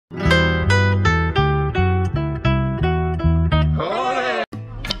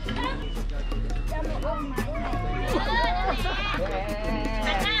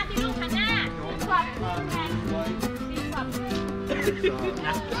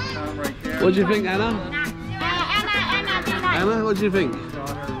What do you think, Anna? Anna, what do you think?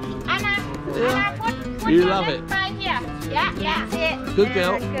 Yeah. You love it. Good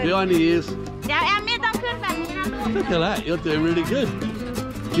girl. Behind the ears. Look at that. You're doing really good.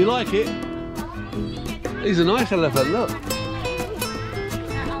 Do you like it? He's a nice elephant. Look.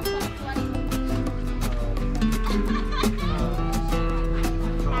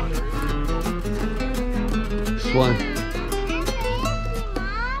 Swine.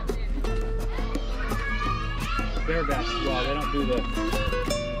 Barebacks as well. They don't do the,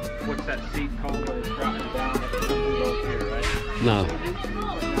 what's that seat called when it's dropping down? That's something goes here, right? No.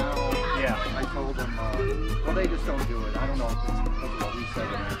 Yeah, I told them, well, they just don't do it. I don't know if it's because of what we said.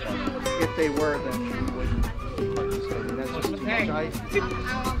 But if they were, then we wouldn't participate. That's just too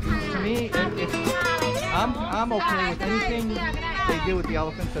much. To me, I'm okay with anything they do with the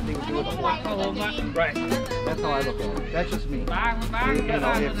elephants that they would do with a horse. Right. That's how I look at it. That's just me. You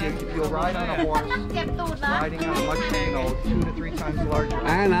know, if you'll ride on a horse, riding on a much, 2 to 3 times larger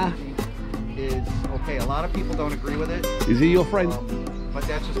Anna is okay. A lot of people don't agree with it. Is he your friend? But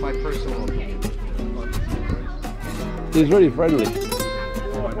that's just my personal opinion. He's really friendly.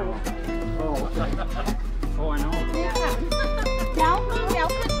 Oh, I know. Oh, I know.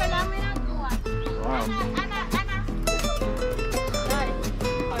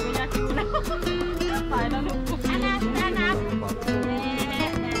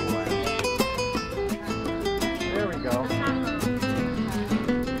 There we go.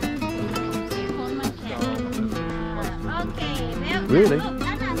 Really? Do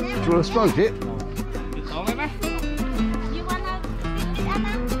you want to stroke it?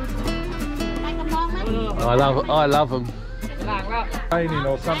 I love them. Raining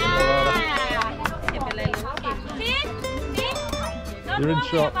or something like that. You're in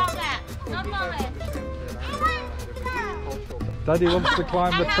shot. Daddy wants to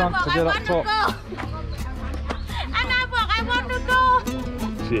climb the trunk to get up top. Anna, I want to go.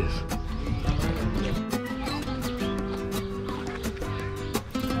 Cheers.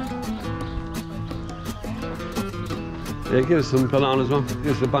 Yeah, give us some bananas, Mum.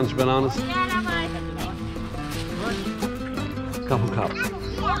 Give us a bunch of bananas. Couple cups.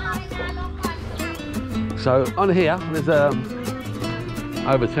 So on here, there's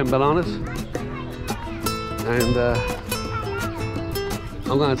over 10 bananas, and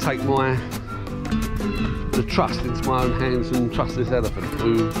I'm going to take the trust into my own hands and trust this elephant,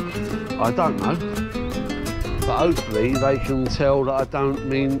 who I don't know, but hopefully they can tell that I don't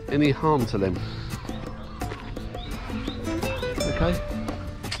mean any harm to them. Okay.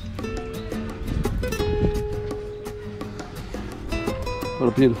 What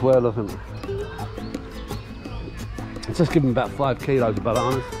a beautiful elephant. Let's just give him about 5 kilos of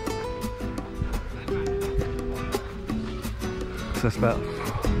bananas. So that's about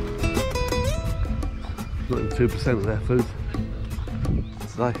not even 2% of their food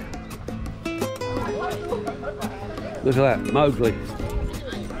today. Look at that, Mowgli.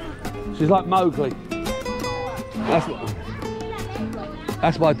 She's like Mowgli.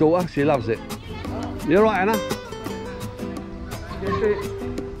 That's my daughter, she loves it. You all right, Anna?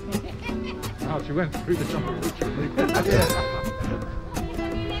 Oh, she went through the jungle.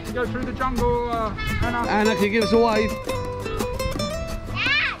 Go through the jungle, Anna. Anna, can you give us a wave?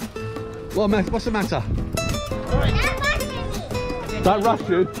 What's the matter? Don't rush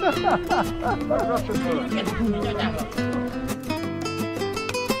you. Don't rush us.